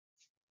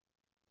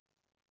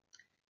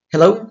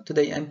Hello,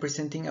 today I'm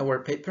presenting our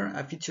paper,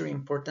 a feature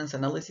importance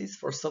analysis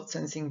for soft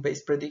sensing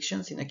based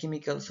predictions in a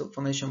chemical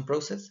sulfonation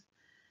process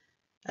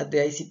at the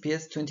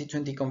ICPS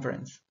 2020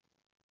 conference.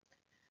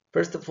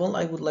 First of all,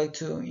 I would like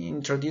to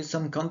introduce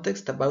some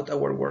context about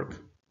our work.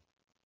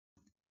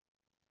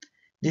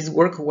 This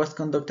work was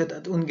conducted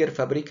at Unger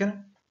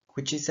Fabrikker,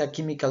 which is a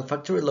chemical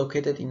factory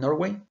located in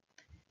Norway.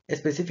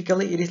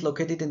 Specifically, it is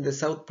located in the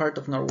south part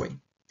of Norway,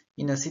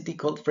 in a city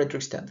called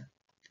Fredrikstad.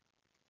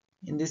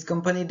 In this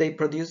company, they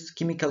produce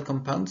chemical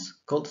compounds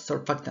called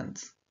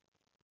surfactants.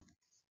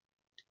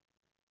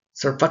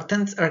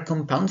 Surfactants are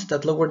compounds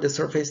that lower the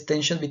surface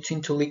tension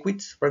between two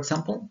liquids, for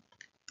example,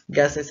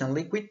 gases and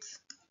liquids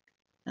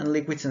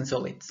and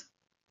solids.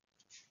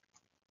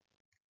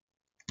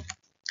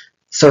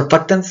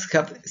 Surfactants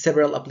have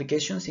several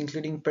applications,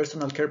 including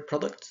personal care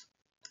products,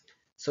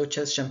 such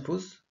as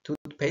shampoos,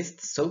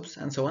 toothpaste, soaps,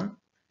 and so on,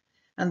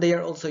 and they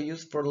are also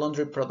used for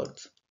laundry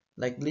products,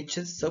 like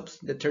bleaches, soaps,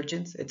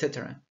 detergents,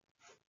 etc.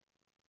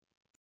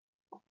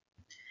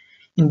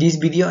 In this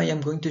video, I am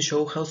going to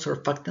show how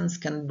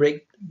surfactants can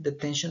break the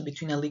tension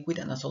between a liquid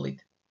and a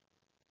solid.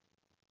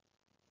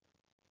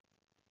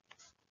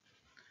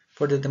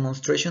 For the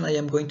demonstration, I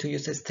am going to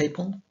use a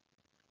staple,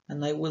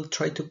 and I will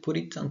try to put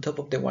it on top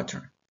of the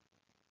water.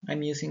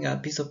 I'm using a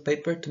piece of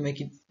paper to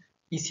make it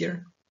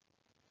easier.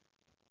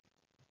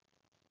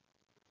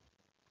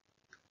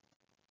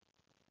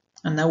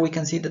 And now we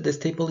can see that the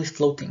staple is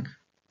floating.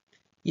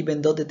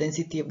 Even though the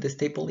density of the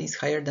staple is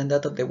higher than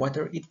that of the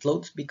water, it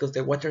floats because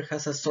the water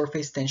has a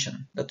surface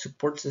tension that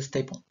supports the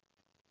staple.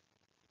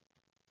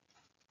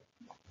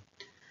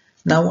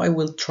 Now I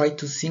will try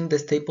to sink the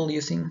staple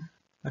using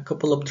a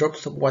couple of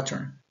drops of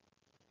water.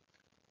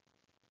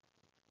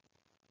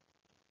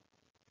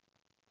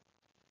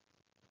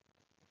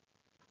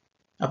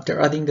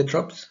 After adding the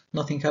drops,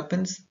 nothing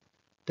happens.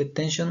 The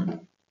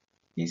tension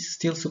is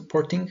still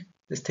supporting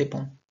the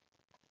staple.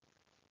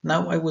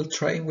 Now I will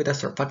try with a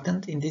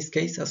surfactant, in this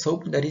case a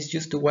soap that is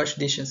used to wash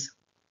dishes.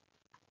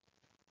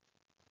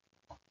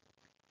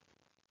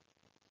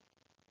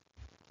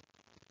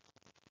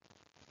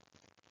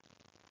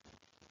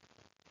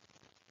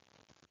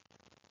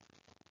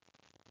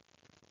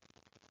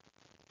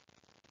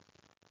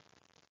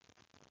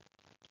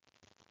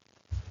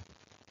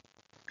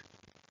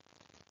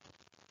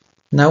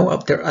 Now,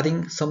 after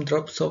adding some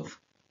drops of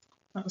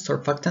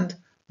surfactant,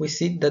 we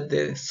see that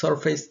the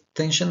surface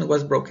tension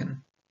was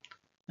broken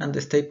and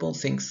the staple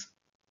sinks.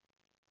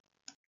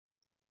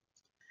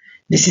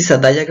 This is a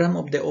diagram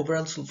of the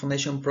overall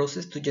sulfonation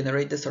process to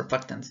generate the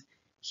surfactants.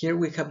 Here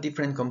we have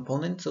different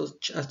components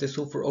such as the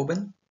sulfur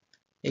oven,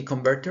 a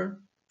converter,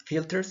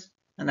 filters,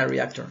 and a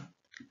reactor.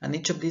 And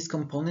each of these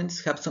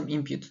components have some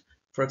inputs,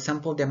 for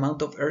example the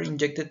amount of air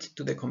injected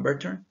to the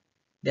converter,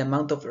 the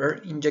amount of air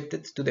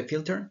injected to the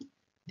filter,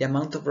 the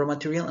amount of raw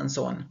material, and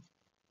so on.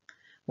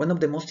 One of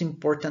the most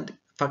important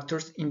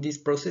factors in this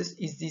process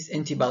is this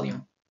NT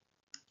value.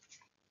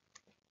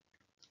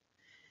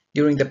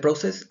 During the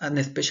process,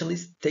 a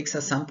specialist takes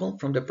a sample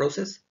from the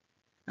process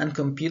and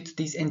computes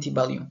this NT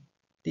value.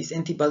 This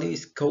NT value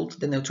is called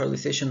the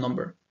neutralization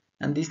number,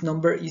 and this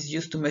number is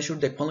used to measure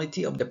the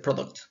quality of the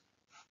product.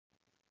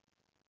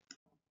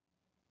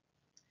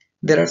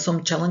 There are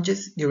some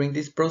challenges during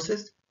this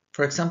process.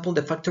 For example,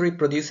 the factory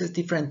produces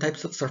different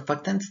types of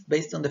surfactants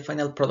based on the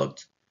final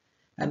product,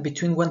 and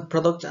between one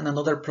product and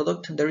another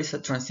product there is a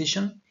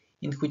transition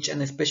in which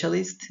a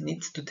specialist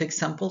needs to take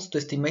samples to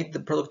estimate the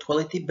product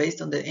quality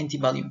based on the NT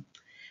value,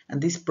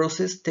 and this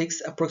process takes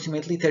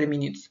approximately 30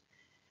 minutes.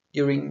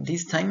 During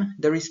this time,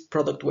 there is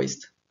product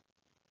waste.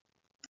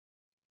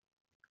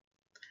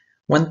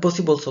 One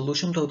possible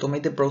solution to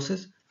automate the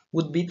process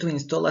would be to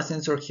install a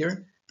sensor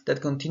here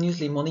that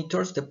continuously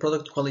monitors the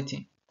product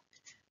quality.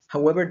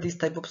 However, this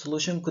type of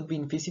solution could be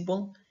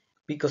infeasible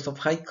because of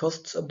high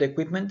costs of the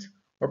equipment,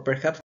 or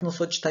perhaps no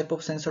such type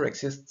of sensor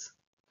exists.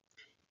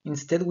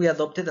 Instead, we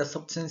adopted a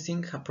soft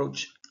sensing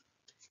approach.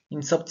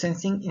 In soft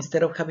sensing,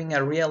 instead of having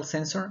a real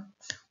sensor,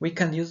 we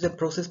can use the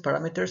process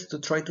parameters to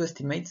try to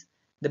estimate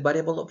the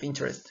variable of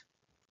interest.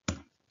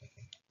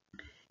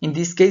 In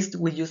this case,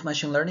 we use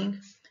machine learning,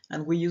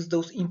 and we use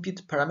those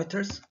input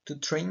parameters to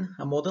train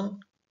a model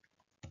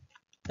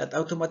that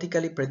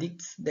automatically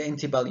predicts the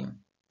NT value.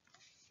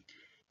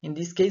 In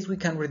this case, we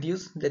can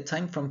reduce the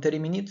time from 30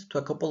 minutes to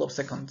a couple of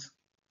seconds.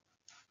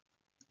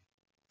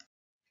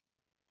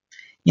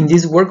 In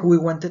this work, we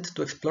wanted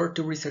to explore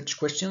two research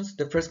questions.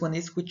 The first one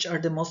is which are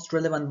the most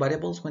relevant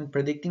variables when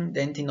predicting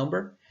the NT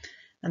number,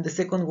 and the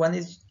second one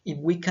is if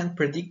we can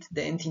predict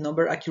the NT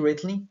number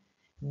accurately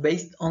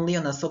based only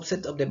on a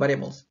subset of the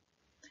variables.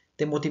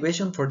 The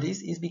motivation for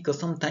this is because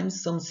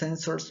sometimes some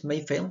sensors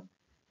may fail,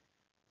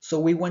 so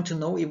we want to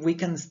know if we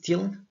can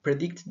still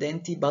predict the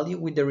NT value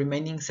with the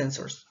remaining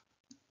sensors.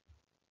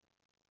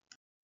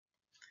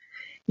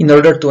 In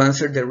order to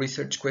answer the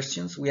research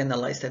questions, we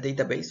analyzed a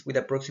database with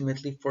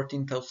approximately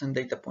 14,000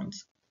 data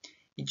points.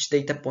 Each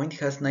data point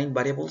has 9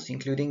 variables,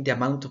 including the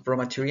amount of raw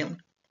material,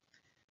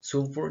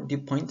 sulfur, dew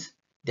point,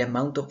 the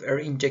amount of air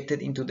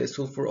injected into the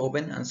sulfur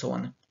oven, and so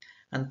on.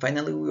 And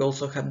finally, we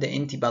also have the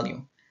NT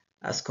value,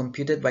 as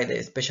computed by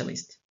the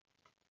specialist.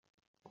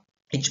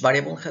 Each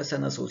variable has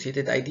an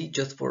associated ID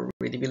just for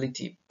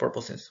readability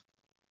purposes.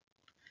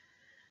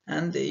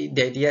 And the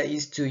idea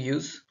is to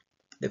use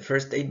the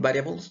first 8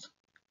 variables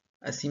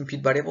as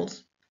input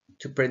variables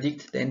to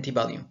predict the NT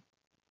value.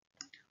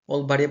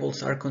 All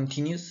variables are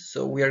continuous,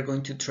 so we are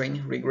going to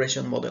train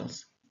regression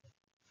models.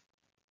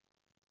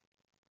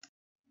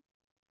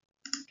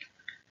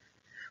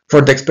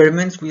 For the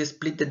experiments, we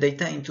split the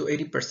data into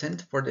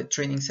 80% for the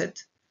training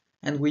set,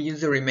 and we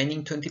use the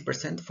remaining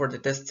 20% for the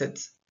test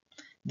sets.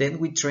 Then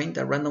we trained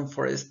a random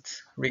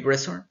forest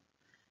regressor,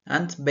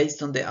 and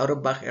based on the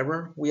out-of-bag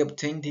error, we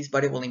obtained this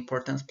variable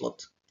importance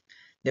plot.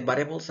 The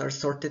variables are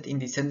sorted in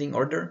descending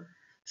order,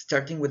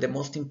 starting with the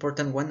most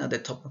important one at the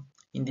top,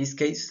 in this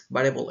case,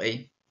 variable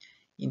A.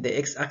 In the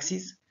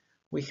x-axis,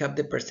 we have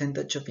the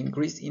percentage of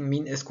increase in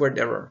mean squared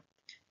error.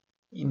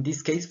 In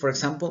this case, for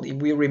example, if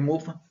we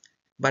remove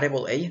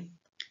variable A,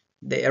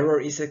 the error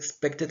is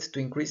expected to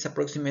increase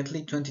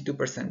approximately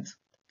 22%.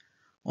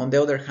 On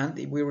the other hand,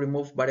 if we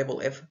remove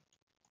variable F,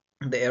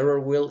 the error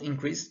will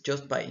increase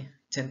just by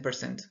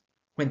 10%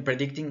 when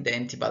predicting the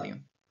NT value.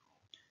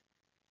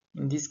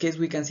 In this case,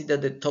 we can see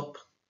that the top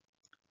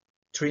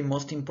 3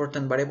 most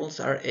important variables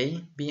are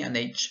A, B, and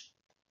H.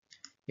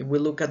 If we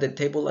look at the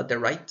table at the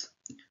right,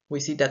 we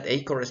see that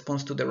A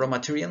corresponds to the raw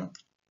material,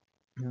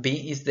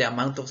 B is the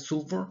amount of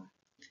sulfur,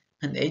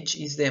 and H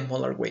is the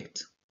molar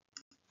weight.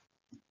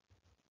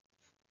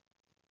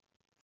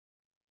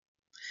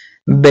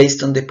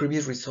 Based on the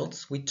previous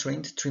results, we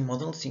trained 3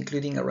 models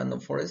including a random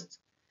forest,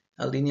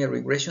 a linear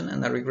regression,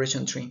 and a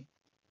regression tree.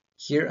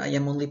 Here I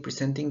am only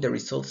presenting the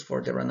results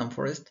for the random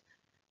forest,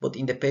 but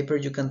in the paper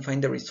you can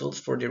find the results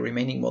for the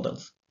remaining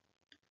models.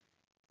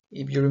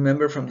 If you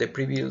remember from the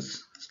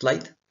previous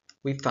slide,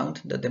 we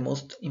found that the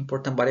most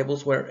important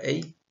variables were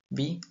A,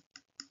 B,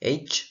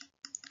 H,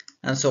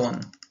 and so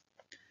on.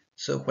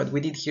 So what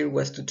we did here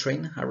was to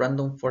train a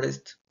random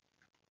forest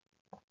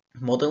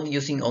model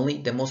using only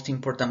the most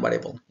important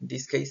variable, in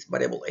this case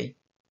variable A.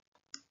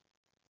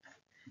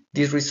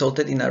 This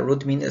resulted in a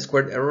root mean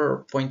squared error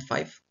of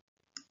 0.5,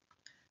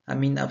 a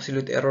mean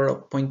absolute error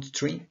of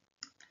 0.3,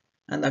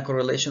 and a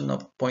correlation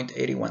of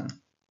 0.81.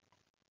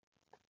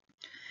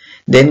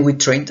 Then we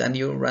trained a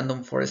new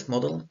random forest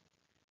model,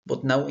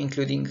 but now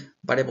including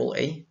variable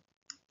A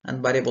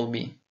and variable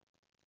B.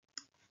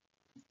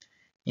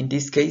 In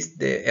this case,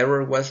 the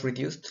error was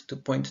reduced to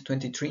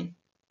 0.23,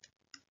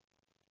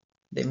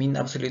 the mean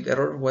absolute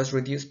error was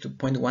reduced to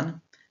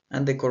 0.1,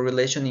 and the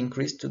correlation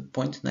increased to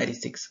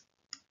 0.96.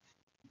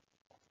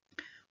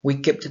 We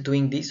kept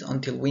doing this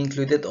until we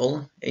included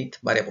all 8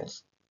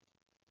 variables.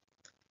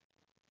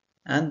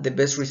 And the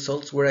best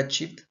results were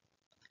achieved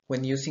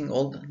when using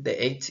all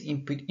the 8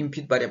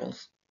 input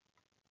variables.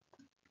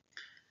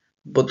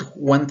 But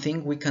one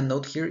thing we can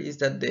note here is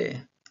that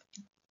the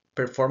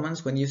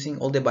performance when using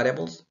all the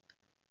variables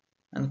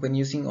and when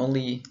using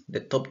only the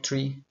top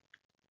 3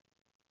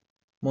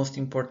 most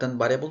important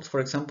variables, for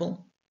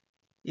example,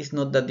 is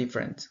not that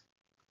different.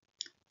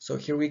 So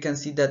here we can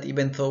see that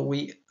even though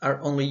we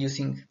are only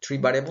using 3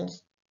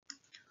 variables,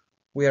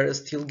 we are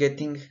still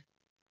getting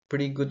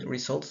pretty good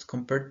results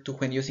compared to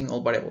when using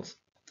all variables.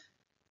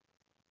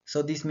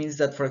 So this means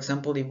that, for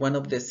example, if one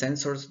of the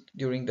sensors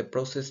during the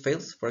process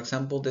fails, for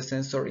example, the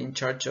sensor in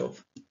charge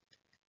of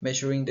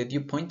measuring the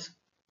dew point,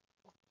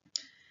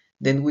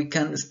 then we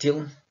can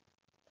still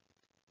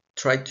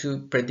try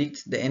to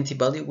predict the NT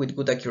value with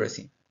good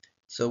accuracy.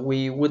 So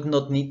we would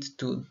not need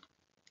to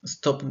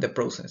stop the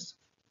process.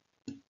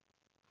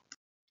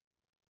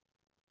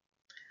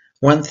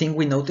 One thing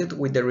we noted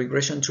with the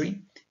regression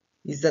tree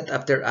is that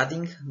after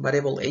adding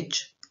variable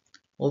H,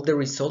 all the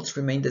results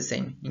remain the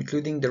same,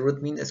 including the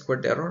root mean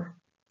squared error,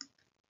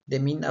 the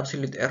mean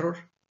absolute error,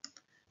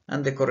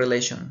 and the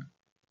correlation.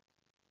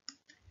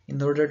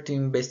 In order to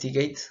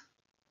investigate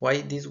why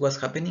this was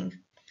happening,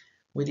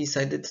 we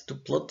decided to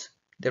plot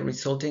the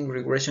resulting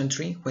regression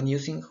tree when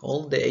using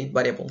all the 8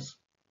 variables.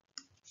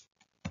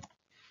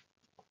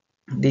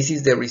 This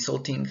is the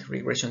resulting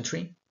regression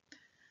tree,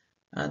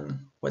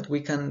 and what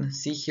we can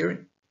see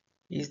here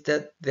is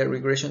that the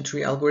regression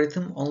tree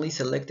algorithm only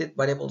selected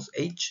variables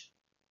H,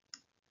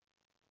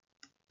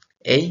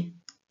 A,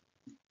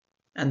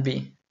 and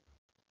B,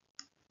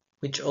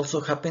 which also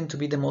happen to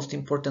be the most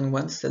important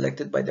ones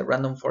selected by the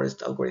random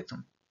forest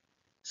algorithm.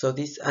 So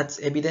this adds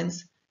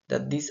evidence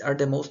that these are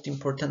the most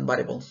important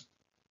variables.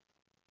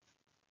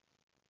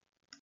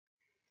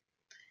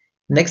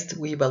 Next,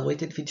 we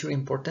evaluated feature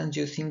importance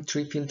using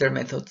 3 filter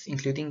methods,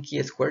 including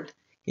chi-squared,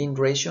 gain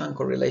ratio, and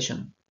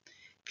correlation.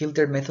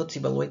 Filter methods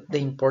evaluate the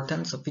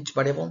importance of each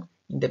variable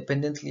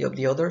independently of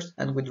the others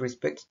and with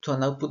respect to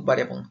an output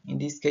variable. In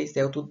this case,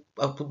 the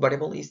output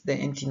variable is the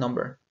NT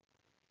number.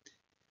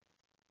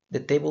 The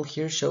table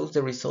here shows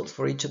the results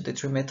for each of the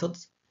 3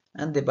 methods,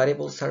 and the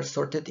variables are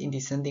sorted in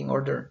descending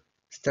order,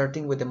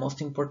 starting with the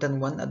most important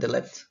one at the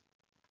left.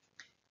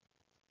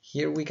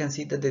 Here we can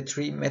see that the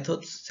 3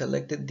 methods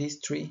selected these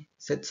 3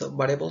 sets of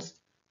variables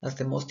as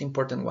the most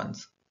important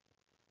ones.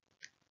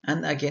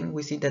 And again,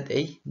 we see that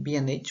A, B,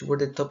 and H were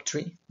the top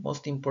 3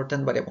 most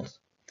important variables.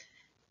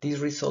 These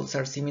results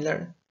are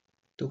similar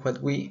to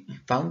what we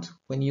found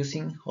when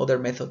using other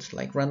methods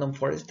like random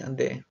forest and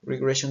the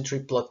regression tree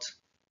plot.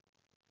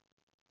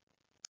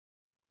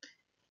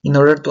 In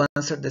order to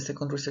answer the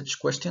second research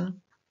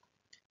question,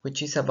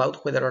 which is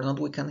about whether or not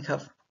we can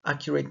have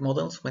accurate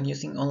models when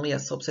using only a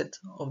subset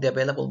of the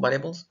available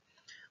variables,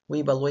 we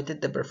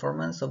evaluated the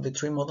performance of the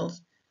 3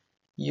 models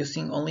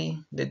using only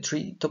the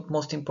 3 top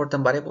most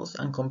important variables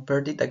and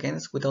compared it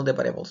against with all the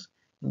variables.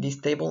 In this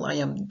table, I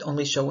am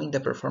only showing the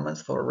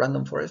performance for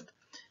random forest,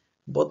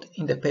 but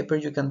in the paper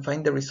you can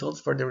find the results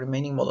for the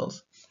remaining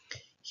models.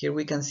 Here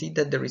we can see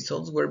that the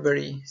results were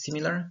very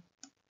similar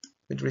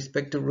with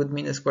respect to root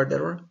mean squared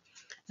error,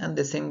 and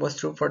the same was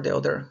true for the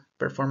other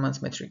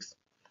performance metrics.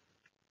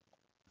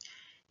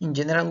 In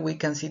general, we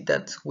can see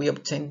that we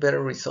obtained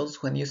better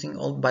results when using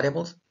all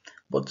variables,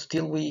 but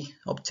still we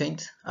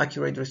obtained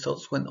accurate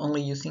results when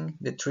only using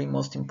the 3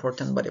 most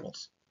important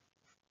variables.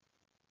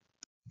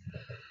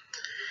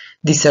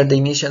 These are the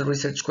initial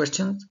research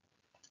questions,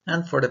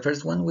 and for the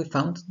first one we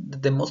found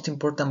that the most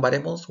important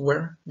variables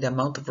were the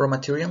amount of raw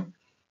material,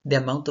 the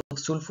amount of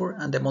sulfur,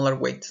 and the molar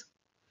weight.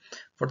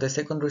 For the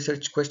second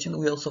research question,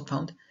 we also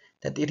found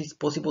that it is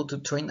possible to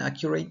train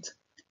accurate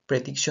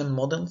prediction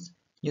models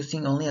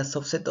using only a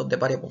subset of the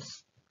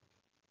variables.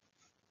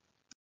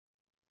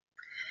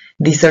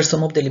 These are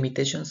some of the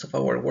limitations of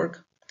our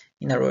work.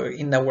 In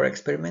our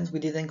experiments, we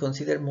didn't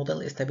consider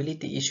model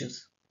stability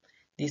issues.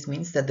 This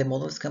means that the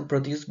models can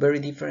produce very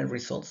different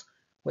results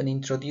when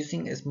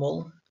introducing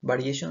small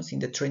variations in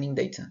the training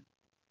data.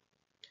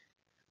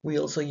 We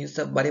also used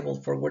a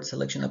variable forward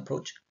selection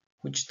approach,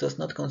 which does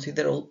not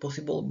consider all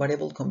possible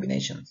variable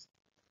combinations.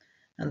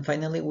 And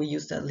finally, we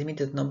used a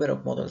limited number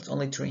of models,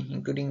 only 3,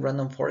 including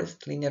random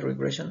forest, linear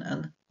regression,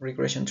 and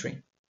regression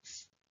tree.